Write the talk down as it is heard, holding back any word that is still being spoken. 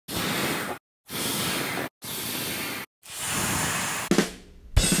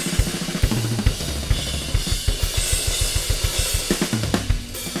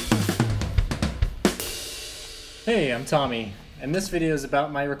Hey, I'm Tommy, and this video is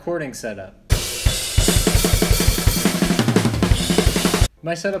about my recording setup.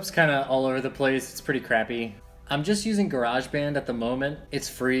 My setup's kinda all over the place, it's pretty crappy. I'm just using GarageBand at the moment. It's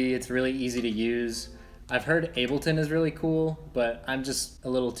free, it's really easy to use. I've heard Ableton is really cool, but I'm just a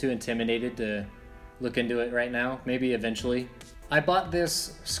little too intimidated to look into it right now, maybe eventually. I bought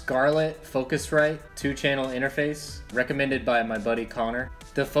this Scarlett Focusrite 2-channel interface, recommended by my buddy Connor.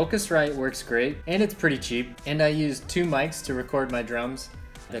 The Focusrite works great, and it's pretty cheap, and I use 2 mics to record my drums.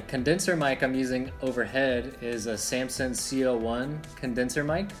 The condenser mic I'm using overhead is a Samson CO1 condenser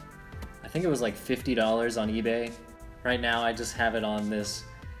mic. I think it was like $50 on eBay. Right now I just have it on this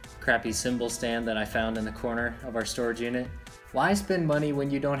crappy cymbal stand that I found in the corner of our storage unit. Why spend money when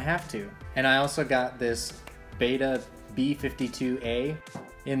you don't have to? And I also got this Beta B52A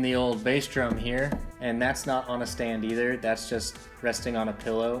in the old bass drum here, and that's not on a stand either. That's just resting on a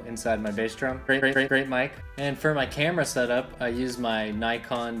pillow inside my bass drum. Great mic. And for my camera setup, I use my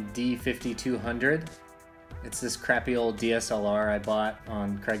Nikon D5200. It's this crappy old DSLR I bought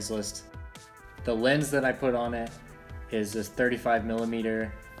on Craigslist. The lens that I put on it is this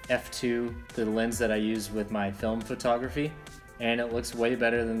 35mm f2, the lens that I use with my film photography, and it looks way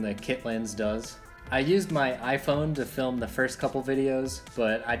better than the kit lens does. I used my iPhone to film the first couple videos,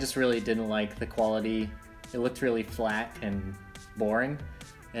 but I just really didn't like the quality. It looked really flat and boring.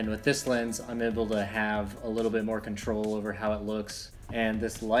 And with this lens, I'm able to have a little bit more control over how it looks. And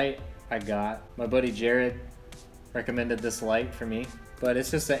this light I got, my buddy Jared recommended this light for me, but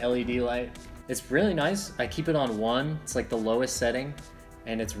it's just a LED light. It's really nice. I keep it on 1. It's like the lowest setting,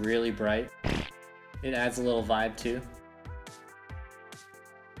 and it's really bright. It adds a little vibe too.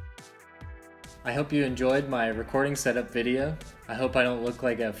 I hope you enjoyed my recording setup video. I hope I don't look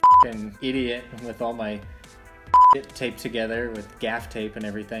like a f***ing idiot with all my shit taped together with gaff tape and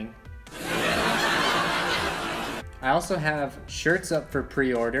everything. I also have shirts up for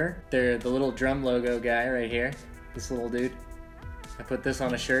pre-order. They're the little drum logo guy right here, this little dude. I put this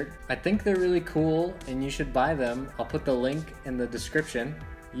on a shirt. I think they're really cool and you should buy them. I'll put the link in the description.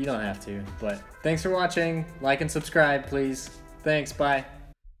 You don't have to, but thanks for watching. Like and subscribe, please. Thanks, bye.